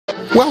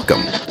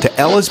Welcome to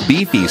Ellis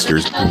B.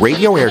 Feaster's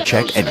Radio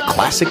Aircheck and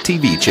Classic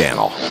TV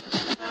channel.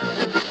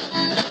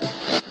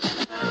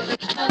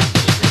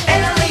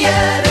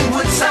 Elliot and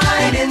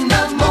Woodside in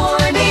the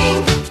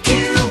morning,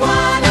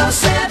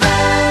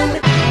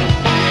 Q107.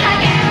 I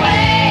can't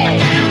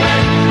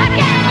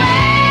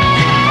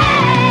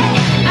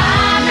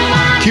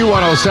wait.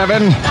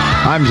 Q107.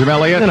 I'm Jim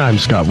Elliot. And I'm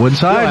Scott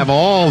Woodside. We'll have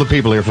all the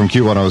people here from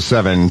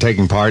Q107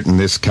 taking part in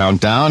this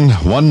countdown,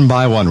 one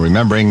by one,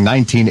 remembering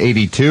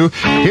 1982.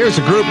 Here's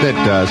a group that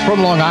is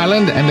from Long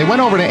Island, and they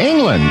went over to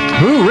England.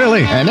 Ooh,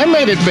 really? And they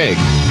made it big.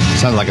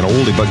 Sounds like an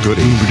oldie but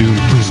goodie.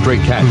 Stray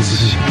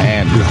Cats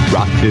and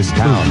Rock This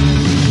Town.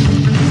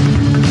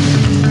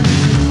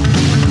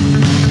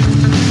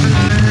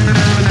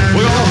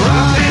 We're gonna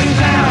rock this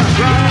town,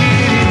 rock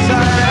it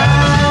inside out.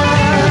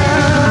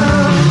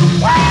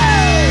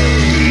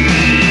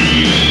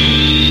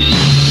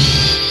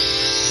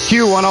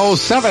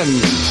 Q107.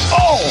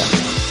 Oh!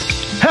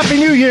 Happy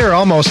New Year.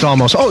 Almost.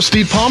 Oh,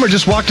 Steve Palmer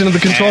just walked into the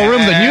control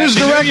room. The news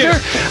director?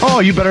 Oh,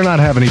 you better not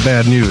have any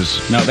bad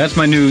news. No, that's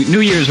my New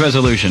Year's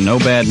resolution. No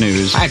bad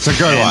news. That's a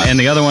good one. And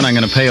the other one, I'm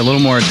going to pay a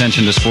little more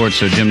attention to sports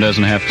so Jim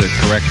doesn't have to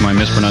correct my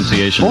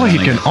mispronunciation. Boy, he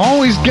can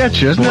always get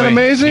you. Isn't that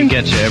amazing? He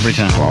gets you every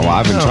time. Well,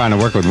 I've been trying to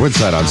work with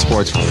Woodside on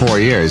sports for 4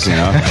 years, you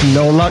know.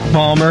 No luck,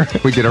 Palmer.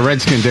 We did a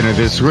Redskin dinner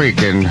this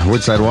week, and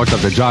Woodside walked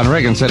up to John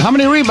Reagan and said, "How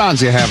many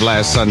rebounds you have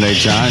last Sunday,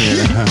 John?"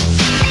 You know?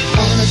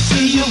 Wanna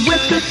see you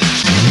whip it.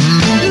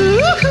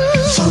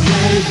 So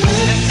let it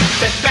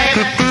rip,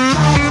 baby.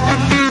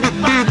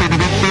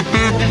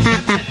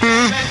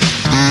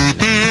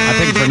 I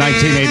think for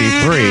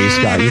 1983,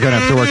 Scott, you're going to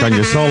have to work on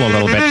your solo a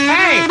little bit.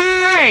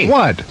 Hey!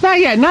 What? Not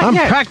yet. I'm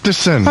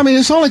practicing. I mean,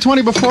 it's only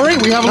 20 before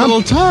 8. We have a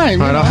little time.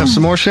 All right, I'll have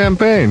some more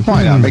champagne.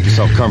 Why not? Make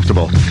yourself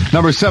comfortable.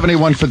 Number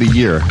 71 for the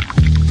year.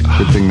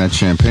 Good thing that's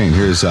champagne.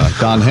 Here's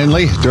Don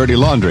Henley, Dirty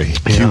Laundry,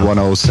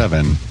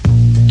 Q107.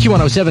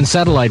 Q107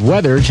 satellite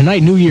weather.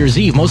 Tonight, New Year's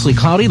Eve, mostly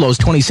cloudy, lows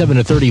 27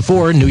 to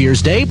 34. New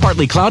Year's Day,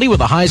 partly cloudy with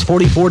the highs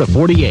 44 to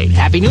 48.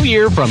 Happy New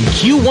Year from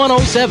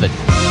Q107.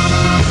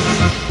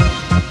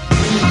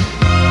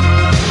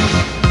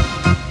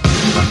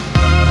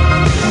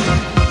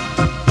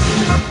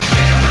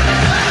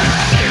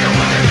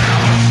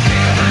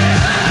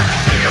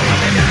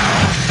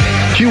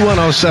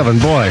 Q107,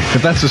 boy,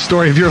 if that's the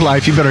story of your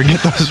life, you better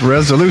get those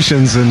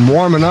resolutions and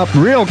warming up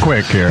real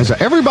quick here. So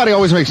everybody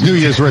always makes New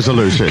Year's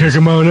resolutions. Kick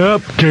them on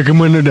up, kick them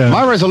when they're down.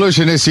 My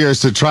resolution this year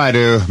is to try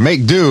to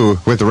make do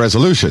with the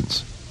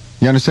resolutions.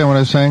 You understand what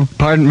I'm saying?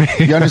 Pardon me?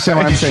 You understand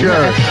what I'm saying?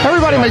 Sure.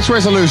 Everybody makes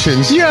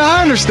resolutions. Yeah,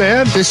 I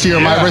understand. This year,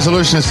 my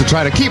resolution is to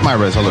try to keep my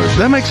resolution.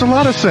 That makes a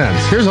lot of sense.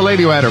 Here's a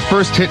lady who had her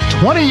first hit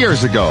 20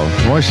 years ago.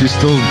 Boy, she's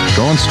still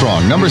going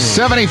strong. Number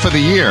 70 for the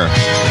year,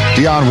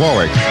 Dionne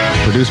Warwick.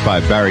 Produced by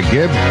Barry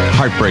Gibb,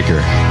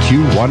 Heartbreaker,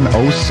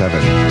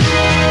 Q107.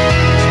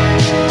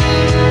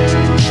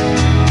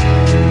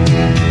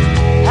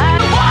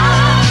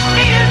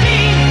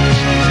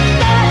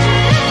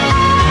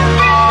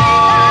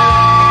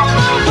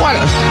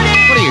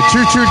 What are you,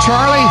 Choo-Choo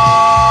Charlie?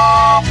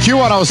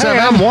 Q107. Hey,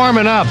 I'm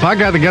warming up. I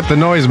got to get the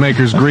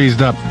noisemakers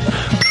greased up.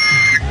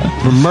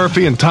 From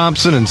Murphy and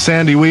Thompson and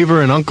Sandy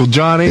Weaver and Uncle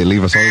Johnny. They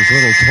leave us all these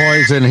little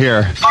toys in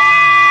here.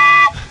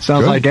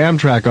 Sounds Good. like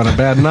Amtrak on a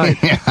bad night.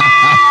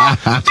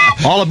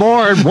 All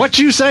aboard. What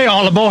you say,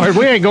 all aboard?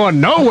 We ain't going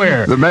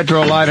nowhere. The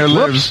Metro Liner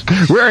lives.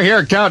 We're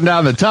here counting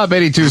down the top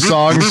 82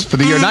 songs for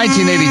the year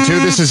 1982.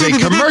 This is a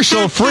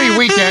commercial-free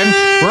weekend.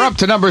 We're up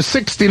to number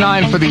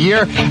 69 for the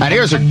year. And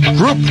here's a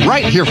group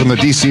right here from the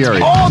D.C. area.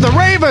 Oh, the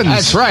Ravens.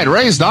 That's right,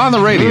 raised on the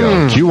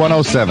radio.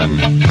 Q107.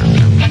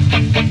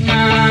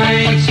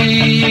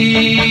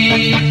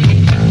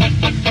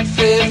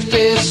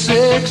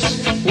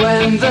 1956,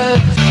 when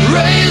the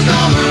raised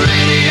on the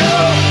radio,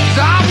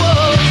 I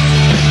was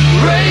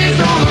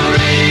raised on the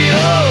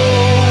radio.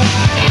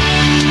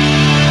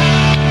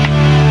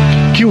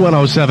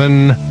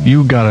 Q107,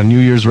 you got a New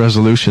Year's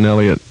resolution,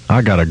 Elliot.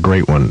 I got a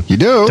great one. You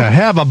do? To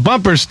have a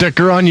bumper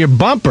sticker on your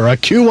bumper, a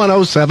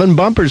Q107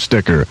 bumper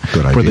sticker.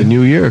 Good idea. For the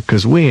new year,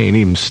 because we ain't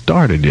even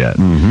started yet.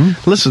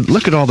 Mm-hmm. Listen,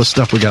 look at all the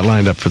stuff we got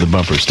lined up for the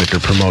bumper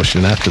sticker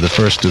promotion after the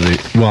first of the...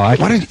 Well, Why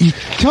don't you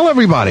tell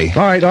everybody?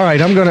 All right,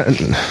 I'm going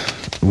to...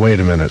 Wait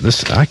a minute.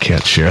 I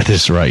can't share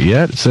this right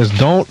yet. It says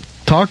don't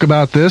talk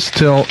about this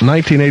till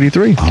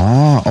 1983.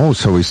 Oh,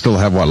 so we still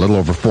have, a little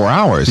over 4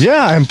 hours.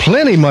 Yeah, and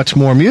plenty much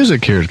more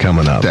music here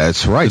coming up.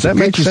 That's right. Does that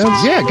make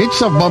sense? Yeah, get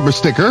yourself a bumper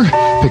sticker.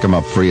 Pick them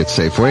up free at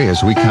Safeway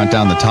as we count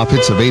down the top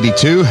hits of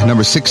 82.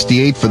 Number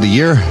 68 for the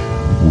year,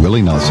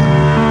 Willie Nelson.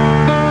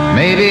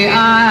 Maybe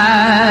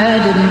I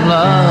didn't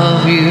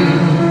love you.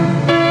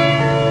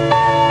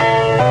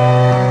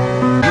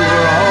 You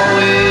were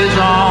always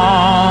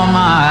on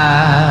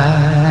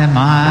my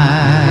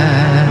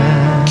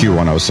mind.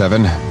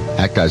 Q107.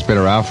 That guy's been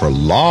around for a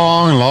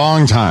long,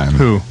 long time.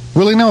 Who?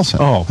 Willie Nelson.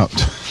 Oh.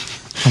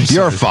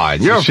 You're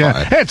fine. You're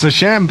fine. It's a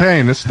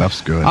champagne. This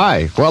stuff's good. All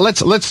right. Well,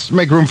 let's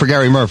make room for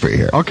Gary Murphy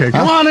here. Okay,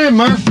 come on in,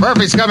 Murph.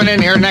 Murphy's coming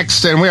in here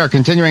next, and we are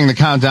continuing the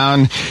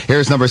countdown.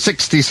 Here's number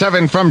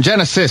 67 from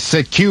Genesis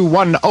at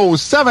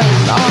Q107.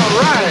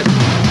 All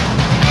right.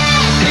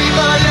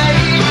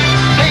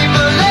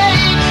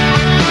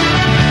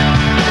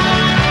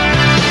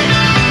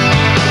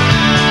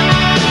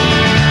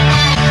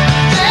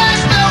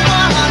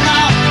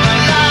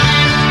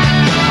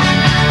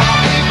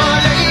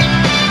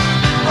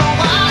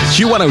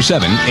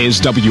 Q107 is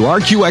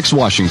WRQX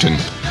Washington.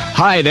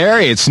 Hi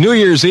there, it's New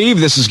Year's Eve.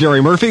 This is Gary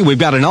Murphy. We've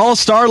got an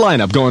all-star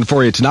lineup going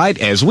for you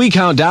tonight as we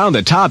count down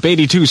the top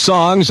 82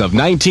 songs of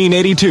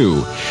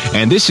 1982.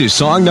 And this is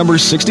song number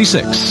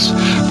 66,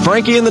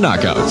 Frankie and the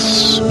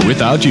Knockouts,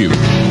 Without You.